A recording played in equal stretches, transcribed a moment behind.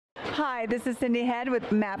Hi, this is Cyndee Head with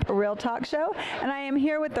MAAP Real Talk Show, and I am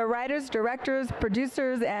here with the writers, directors,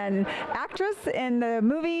 producers, and actress in the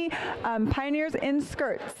movie Pioneers in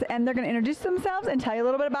Skirts, and they're going to introduce themselves and tell you a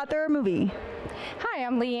little bit about their movie. Hi,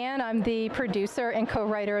 I'm Leanne. I'm the producer and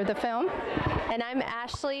co-writer of the film. And I'm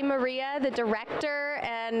Ashley Maria, the director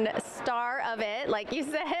and star of it, like you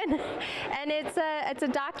said. And it's a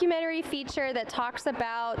documentary feature that talks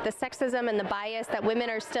about the sexism and the bias that women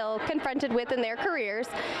are still confronted with in their careers,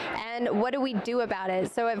 and what do we do about it.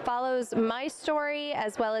 So it follows my story,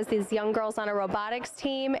 as well as these young girls on a robotics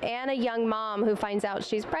team, and a young mom who finds out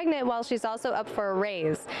she's pregnant while she's also up for a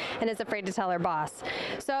raise and is afraid to tell her boss.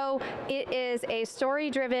 So it is a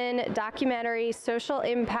story-driven documentary, social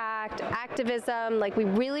impact, activism. Like, we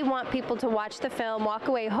really want people to watch the film, walk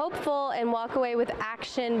away hopeful, and walk away with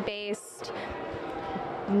action-based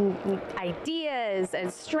ideas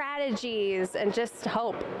and strategies and just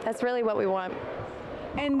hope. That's really what we want.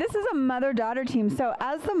 And this is a mother-daughter team, so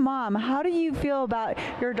as the mom, how do you feel about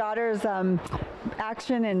your daughter's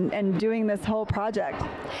action and doing this whole project?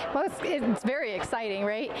 Well, it's very exciting,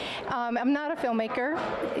 right? I'm not a filmmaker.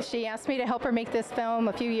 She asked me to help her make this film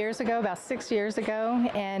a few years ago, about 6 years ago,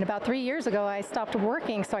 and about 3 years ago I stopped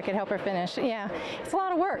working so I could help her finish. Yeah, it's a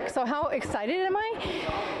lot of work. So how excited am I?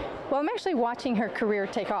 Well, I'm actually watching her career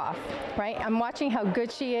take off, right? I'm watching how good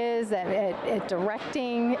she is at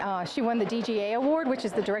directing. She won the DGA Award, which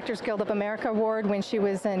is the Directors Guild of America Award, when she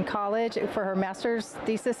was in college for her master's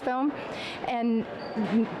thesis film. And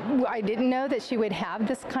I didn't know that she would have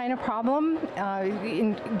this kind of problem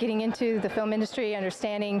in getting into the film industry,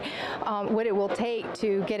 understanding what it will take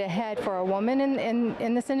to get ahead for a woman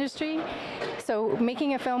in this industry. So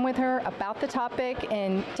making a film with her about the topic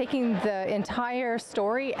and taking the entire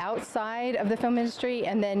story outside of the film industry,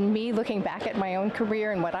 and then me looking back at my own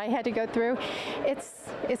career and what I had to go through,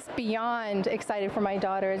 it's beyond excited for my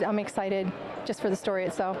daughter. I'm excited just for the story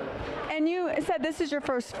itself. And you said this is your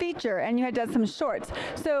first feature, and you had done some shorts.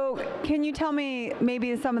 So can you tell me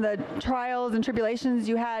maybe some of the trials and tribulations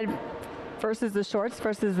you had versus the shorts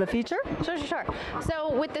versus the feature? Sure.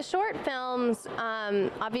 So with the short films,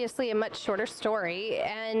 obviously a much shorter story,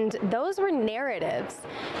 and those were narratives.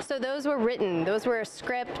 So those were written. Those were a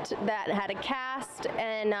script that had a cast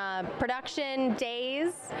and production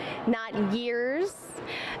days, not years.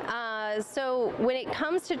 So when it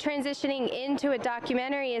comes to transitioning into a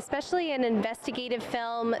documentary, especially an investigative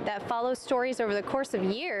film that follows stories over the course of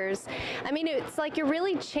years, I mean, it's like you're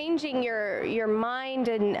really changing your mind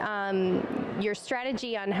and your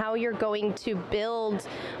strategy on how you're going to build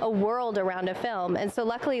a world around a film. And so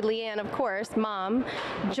luckily Leanne, of course, mom,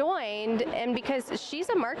 joined, and because she's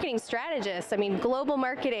a marketing strategist, I mean, global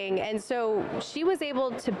marketing, and so she was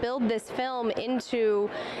able to build this film into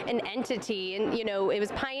an entity. And you know, it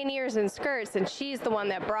was Pioneers in Skirts, and she's the one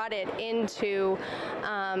that brought it into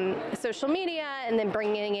social media, and then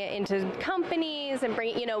bringing it into companies, and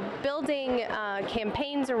building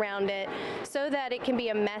campaigns around it so that it can be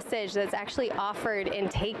a message that's actually offered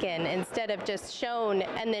and taken instead of just shown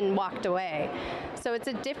and then walked away. So it's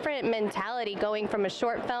a different mentality going from a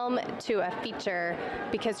short film to a feature,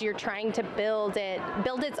 because you're trying to build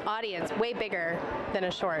its audience way bigger than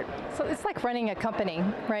a short. So it's like running a company,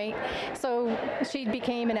 right? So she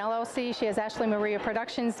became an LLC. She has Ashley Maria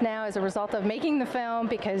Productions now as a result of making the film,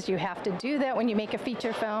 because you have to do that when you make a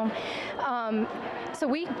feature film. So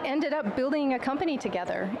we ended up building a company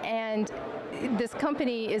together, and this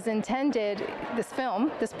company is intended, this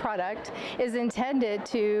film, this product, is intended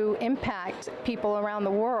to impact people around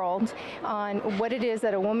the world on what it is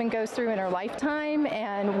that a woman goes through in her lifetime,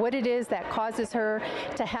 and what it is that causes her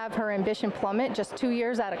to have her ambition plummet just 2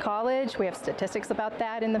 years out of college. We have statistics about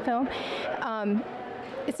that in the film.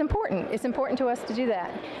 It's important. It's important to us to do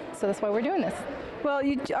that. So that's why we're doing this. Well,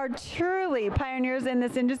 you are truly pioneers in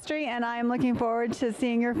this industry, and I am looking forward to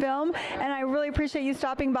seeing your film. And I really appreciate you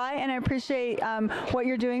stopping by, and I appreciate what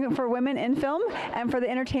you're doing for women in film and for the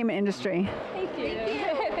entertainment industry. Thank you.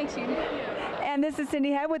 Thank you. And this is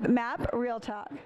Cyndee Head with MAAP Real Talk.